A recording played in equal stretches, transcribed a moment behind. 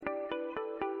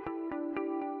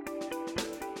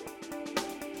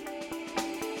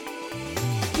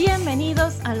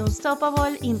Bienvenidos al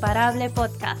Unstoppable Imparable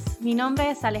Podcast. Mi nombre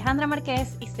es Alejandra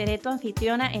Márquez y seré tu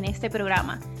anfitriona en este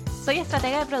programa. Soy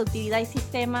estratega de productividad y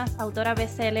sistemas, autora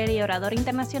bestseller y oradora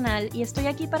internacional y estoy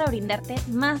aquí para brindarte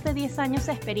más de 10 años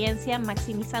de experiencia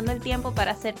maximizando el tiempo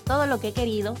para hacer todo lo que he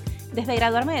querido, desde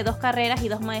graduarme de 2 carreras y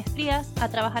 2 maestrías, a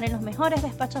trabajar en los mejores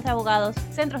despachos de abogados,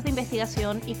 centros de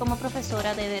investigación y como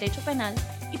profesora de Derecho Penal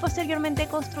y posteriormente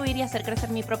construir y hacer crecer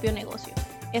mi propio negocio.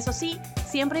 Eso sí,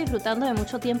 siempre disfrutando de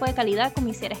mucho tiempo de calidad con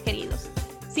mis seres queridos.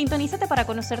 Sintonízate para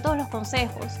conocer todos los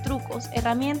consejos, trucos,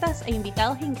 herramientas e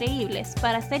invitados increíbles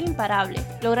para ser imparable,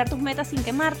 lograr tus metas sin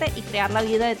quemarte y crear la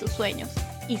vida de tus sueños.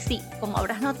 Y sí, como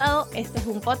habrás notado, este es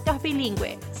un podcast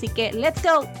bilingüe, así que ¡let's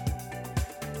go!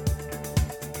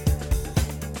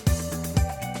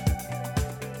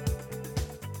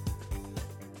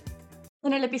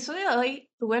 En el episodio de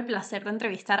hoy tuve el placer de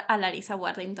entrevistar a Laressa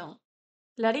Watlington.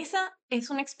 Laressa es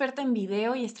una experta en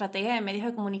video y estrategia de medios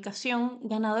de comunicación,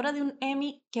 ganadora de un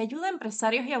Emmy que ayuda a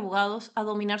empresarios y abogados a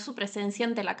dominar su presencia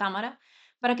ante la cámara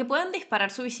para que puedan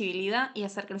disparar su visibilidad y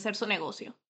hacer crecer su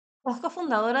negocio. Es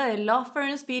cofundadora de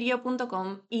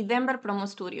lawfirmsvideo.com y Denver Promo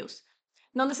Studios,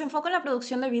 donde se enfoca en la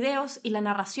producción de videos y la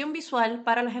narración visual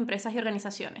para las empresas y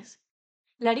organizaciones.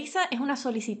 Laressa es una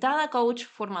solicitada coach,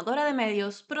 formadora de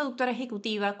medios, productora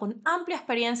ejecutiva con amplia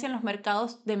experiencia en los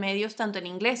mercados de medios tanto en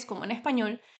inglés como en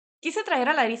español. Quise traer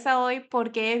a Laressa hoy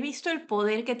porque he visto el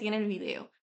poder que tiene el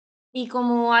video. Y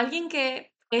como alguien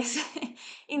que es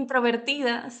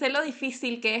introvertida, sé lo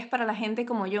difícil que es para la gente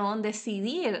como yo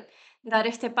decidir dar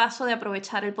este paso de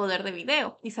aprovechar el poder de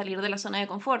video y salir de la zona de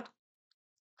confort.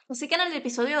 Así que en el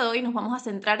episodio de hoy nos vamos a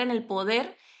centrar en el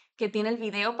poder que tiene el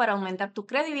video para aumentar tu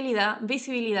credibilidad,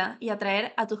 visibilidad y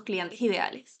atraer a tus clientes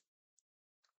ideales.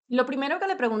 Lo primero que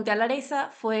le pregunté a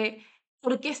Laressa fue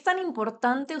 ¿por qué es tan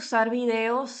importante usar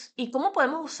videos y cómo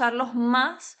podemos usarlos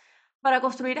más para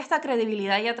construir esta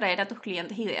credibilidad y atraer a tus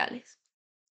clientes ideales?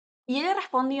 Y ella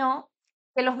respondió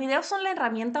que los videos son la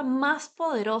herramienta más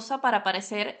poderosa para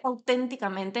aparecer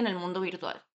auténticamente en el mundo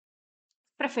virtual,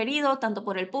 preferido tanto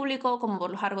por el público como por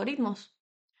los algoritmos.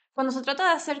 Cuando se trata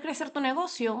de hacer crecer tu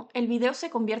negocio, el video se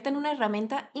convierte en una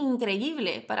herramienta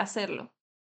increíble para hacerlo.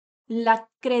 La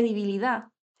credibilidad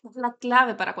es la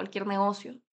clave para cualquier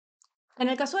negocio. En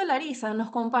el caso de Laressa,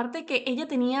 nos comparte que ella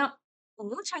tenía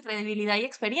mucha credibilidad y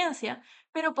experiencia,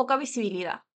 pero poca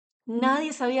visibilidad.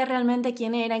 Nadie sabía realmente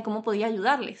quién era y cómo podía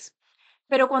ayudarles.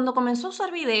 Pero cuando comenzó a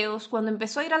usar videos, cuando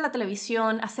empezó a ir a la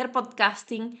televisión, a hacer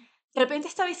podcasting, de repente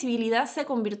esta visibilidad se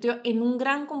convirtió en un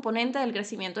gran componente del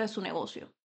crecimiento de su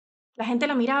negocio. La gente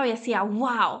la miraba y decía,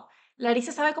 wow,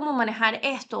 Laressa sabe cómo manejar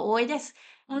esto, o ella es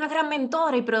una gran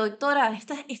mentora y productora,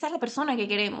 esta es la persona que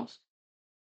queremos.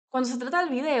 Cuando se trata del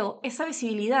video, esa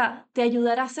visibilidad te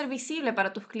ayudará a ser visible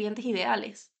para tus clientes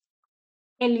ideales.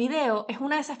 El video es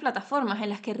una de esas plataformas en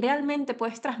las que realmente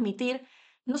puedes transmitir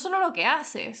no solo lo que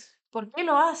haces, por qué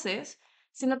lo haces,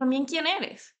 sino también quién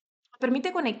eres.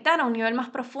 Permite conectar a un nivel más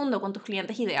profundo con tus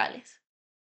clientes ideales.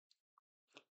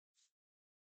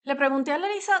 Le pregunté a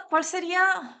Laressa cuál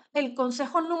sería el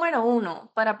consejo número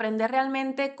 1 para aprender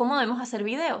realmente cómo debemos hacer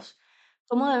videos,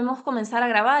 cómo debemos comenzar a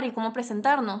grabar y cómo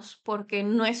presentarnos, porque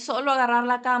no es solo agarrar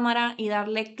la cámara y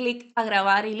darle clic a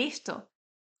grabar y listo.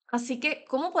 Así que,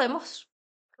 ¿cómo podemos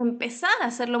empezar a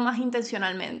hacerlo más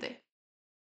intencionalmente?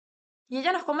 Y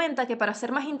ella nos comenta que para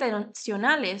ser más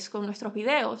intencionales con nuestros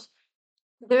videos,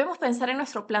 debemos pensar en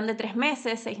nuestro plan de 3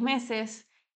 meses, 6 meses,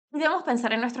 y debemos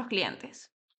pensar en nuestros clientes.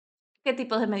 ¿Qué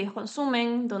tipos de medios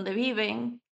consumen? ¿Dónde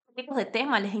viven? ¿Qué tipos de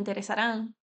temas les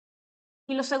interesarán?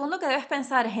 Y lo segundo que debes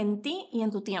pensar es en ti y en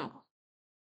tu tiempo.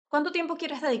 ¿Cuánto tiempo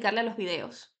quieres dedicarle a los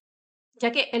videos?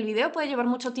 Ya que el video puede llevar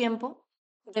mucho tiempo,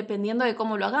 dependiendo de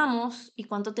cómo lo hagamos y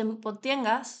cuánto tiempo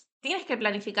tengas, tienes que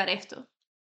planificar esto.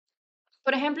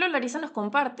 Por ejemplo, Laressa nos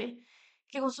comparte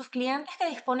que con sus clientes que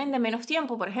disponen de menos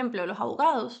tiempo, por ejemplo, los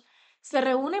abogados, se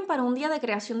reúnen para un día de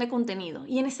creación de contenido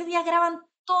y en ese día graban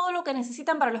todo lo que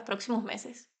necesitan para los próximos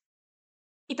meses.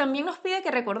 Y también nos pide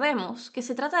que recordemos que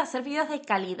se trata de hacer videos de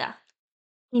calidad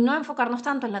y no enfocarnos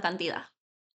tanto en la cantidad.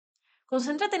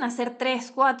 Concéntrate en hacer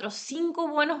 3, 4, 5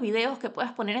 buenos videos que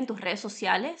puedas poner en tus redes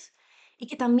sociales y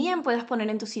que también puedas poner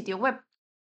en tu sitio web.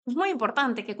 Es muy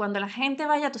importante que cuando la gente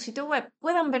vaya a tu sitio web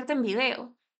puedan verte en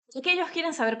video, ya que ellos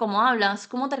quieren saber cómo hablas,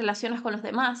 cómo te relacionas con los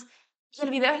demás, y el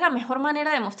video es la mejor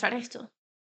manera de mostrar esto.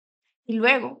 Y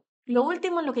luego, lo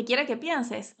último en lo que quiero que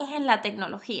pienses es en la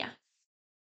tecnología.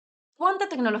 ¿Cuánta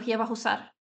tecnología vas a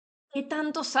usar? ¿Qué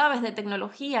tanto sabes de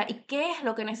tecnología y qué es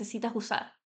lo que necesitas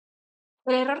usar?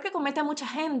 El error que comete mucha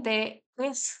gente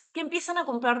es que empiezan a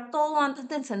comprar todo antes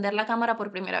de encender la cámara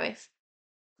por primera vez.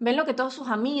 Ven lo que todos sus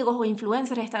amigos o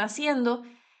influencers están haciendo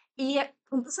y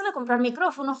empiezan a comprar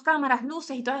micrófonos, cámaras,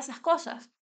 luces y todas esas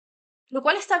cosas. Lo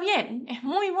cual está bien, es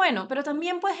muy bueno, pero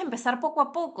también puedes empezar poco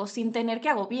a poco sin tener que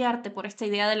agobiarte por esta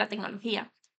idea de la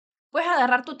tecnología. Puedes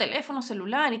agarrar tu teléfono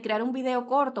celular y crear un video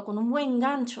corto con un buen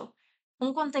gancho,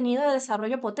 un contenido de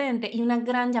desarrollo potente y una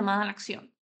gran llamada a la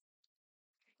acción.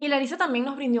 Y Larissa también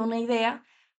nos brindó una idea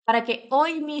para que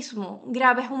hoy mismo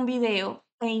grabes un video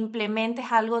e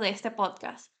implementes algo de este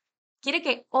podcast. Quiere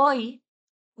que hoy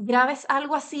grabes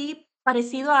algo así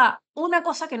parecido a una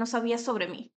cosa que no sabías sobre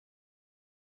mí.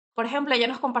 Por ejemplo, ella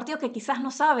nos compartió que quizás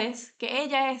no sabes que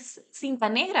ella es cinta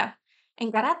negra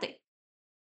en karate.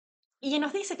 Y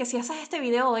nos dice que si haces este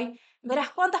video hoy,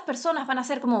 verás cuántas personas van a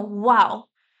ser como, wow,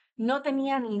 no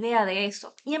tenía ni idea de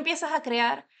eso. Y empiezas a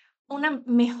crear una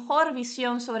mejor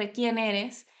visión sobre quién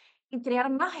eres y crear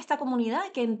más esta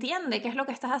comunidad que entiende qué es lo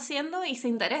que estás haciendo y se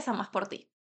interesa más por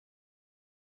ti.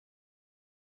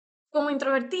 Como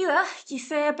introvertida,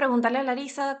 quise preguntarle a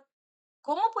Larissa,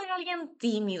 ¿cómo puede alguien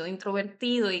tímido,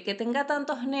 introvertido y que tenga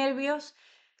tantos nervios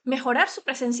mejorar su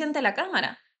presencia ante la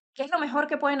cámara? ¿Qué es lo mejor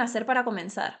que pueden hacer para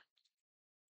comenzar?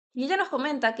 Y ella nos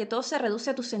comenta que todo se reduce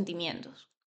a tus sentimientos.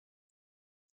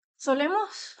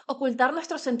 Solemos ocultar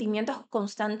nuestros sentimientos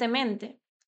constantemente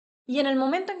y en el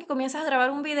momento en que comienzas a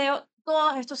grabar un video,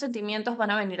 todos estos sentimientos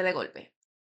van a venir de golpe.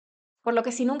 Por lo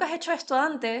que si nunca has hecho esto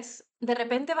antes, de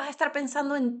repente vas a estar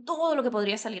pensando en todo lo que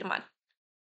podría salir mal.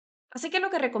 Así que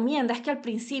lo que recomienda es que al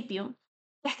principio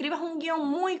te escribas un guión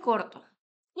muy corto,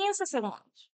 15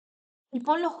 segundos, y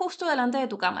ponlo justo delante de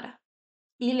tu cámara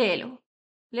y léelo.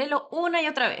 Léelo una y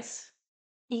otra vez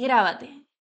y grábate.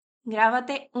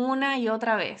 Grábate una y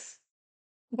otra vez.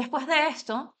 Después de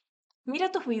esto,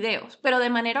 mira tus videos, pero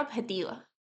de manera objetiva,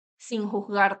 sin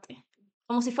juzgarte,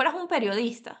 como si fueras un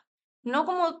periodista, no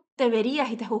como te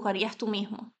verías y te juzgarías tú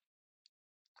mismo.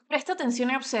 Presta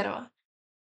atención y observa.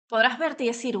 Podrás verte y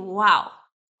decir, wow,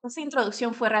 esa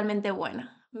introducción fue realmente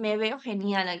buena, me veo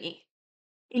genial aquí.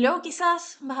 Y luego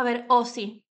quizás vas a ver, oh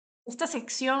sí, esta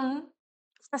sección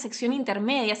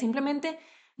intermedia simplemente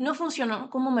no funcionó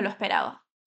como me lo esperaba.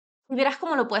 Y verás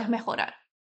cómo lo puedes mejorar.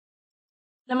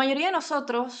 La mayoría de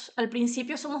nosotros al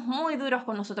principio somos muy duros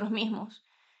con nosotros mismos.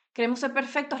 Queremos ser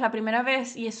perfectos la primera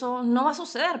vez y eso no va a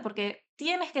suceder porque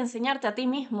tienes que enseñarte a ti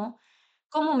mismo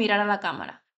cómo mirar a la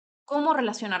cámara, cómo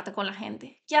relacionarte con la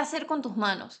gente, qué hacer con tus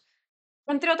manos,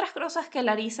 entre otras cosas que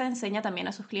Larissa enseña también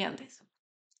a sus clientes.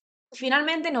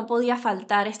 Finalmente no podía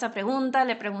faltar esta pregunta.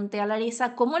 Le pregunté a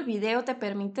Larissa cómo el video te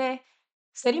permite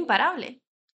ser imparable.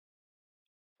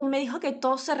 Y me dijo que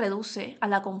todo se reduce a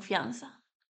la confianza.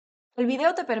 El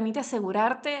video te permite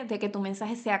asegurarte de que tu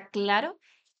mensaje sea claro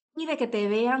y de que te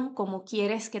vean como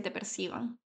quieres que te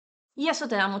perciban. Y eso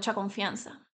te da mucha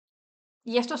confianza.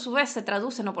 Y esto a su vez se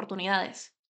traduce en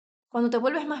oportunidades. Cuando te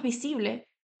vuelves más visible,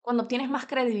 cuando obtienes más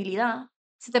credibilidad,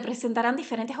 se te presentarán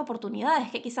diferentes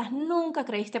oportunidades que quizás nunca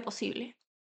creíste posible.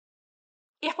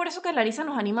 Y es por eso que Larissa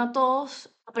nos anima a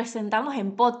todos a presentarnos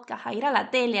en podcast, a ir a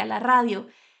la tele, a la radio.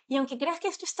 Y aunque creas que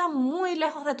esto está muy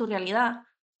lejos de tu realidad,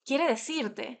 quiere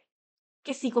decirte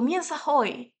que si comienzas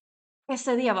hoy,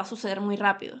 ese día va a suceder muy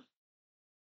rápido.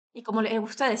 Y como le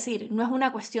gusta decir, no es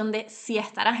una cuestión de si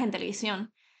estarás en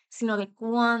televisión, sino de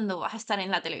cuándo vas a estar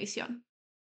en la televisión.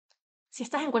 Si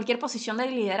estás en cualquier posición de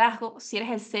liderazgo, si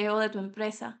eres el CEO de tu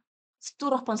empresa, es tu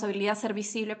responsabilidad ser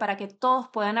visible para que todos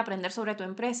puedan aprender sobre tu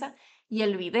empresa y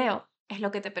el video es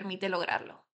lo que te permite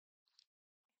lograrlo.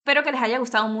 Espero que les haya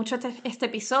gustado mucho este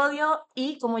episodio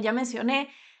y como ya mencioné,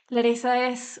 Laressa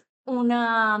es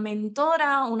una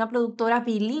mentora, una productora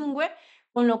bilingüe,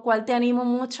 con lo cual te animo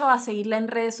mucho a seguirla en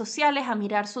redes sociales, a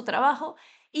mirar su trabajo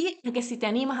y que si te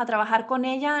animas a trabajar con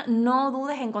ella, no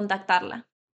dudes en contactarla.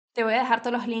 Te voy a dejar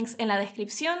todos los links en la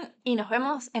descripción y nos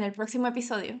vemos en el próximo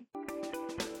episodio.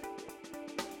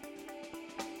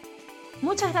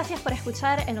 Muchas gracias por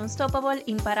escuchar el Unstoppable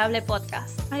Imparable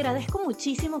Podcast. Agradezco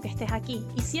muchísimo que estés aquí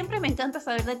y siempre me encanta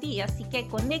saber de ti, así que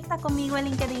conecta conmigo en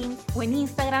LinkedIn o en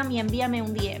Instagram y envíame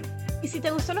un DM. Y si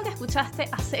te gustó lo que escuchaste,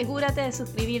 asegúrate de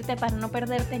suscribirte para no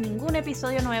perderte ningún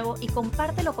episodio nuevo y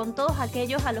compártelo con todos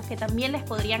aquellos a los que también les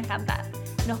podría encantar.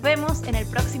 Nos vemos en el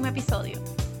próximo episodio.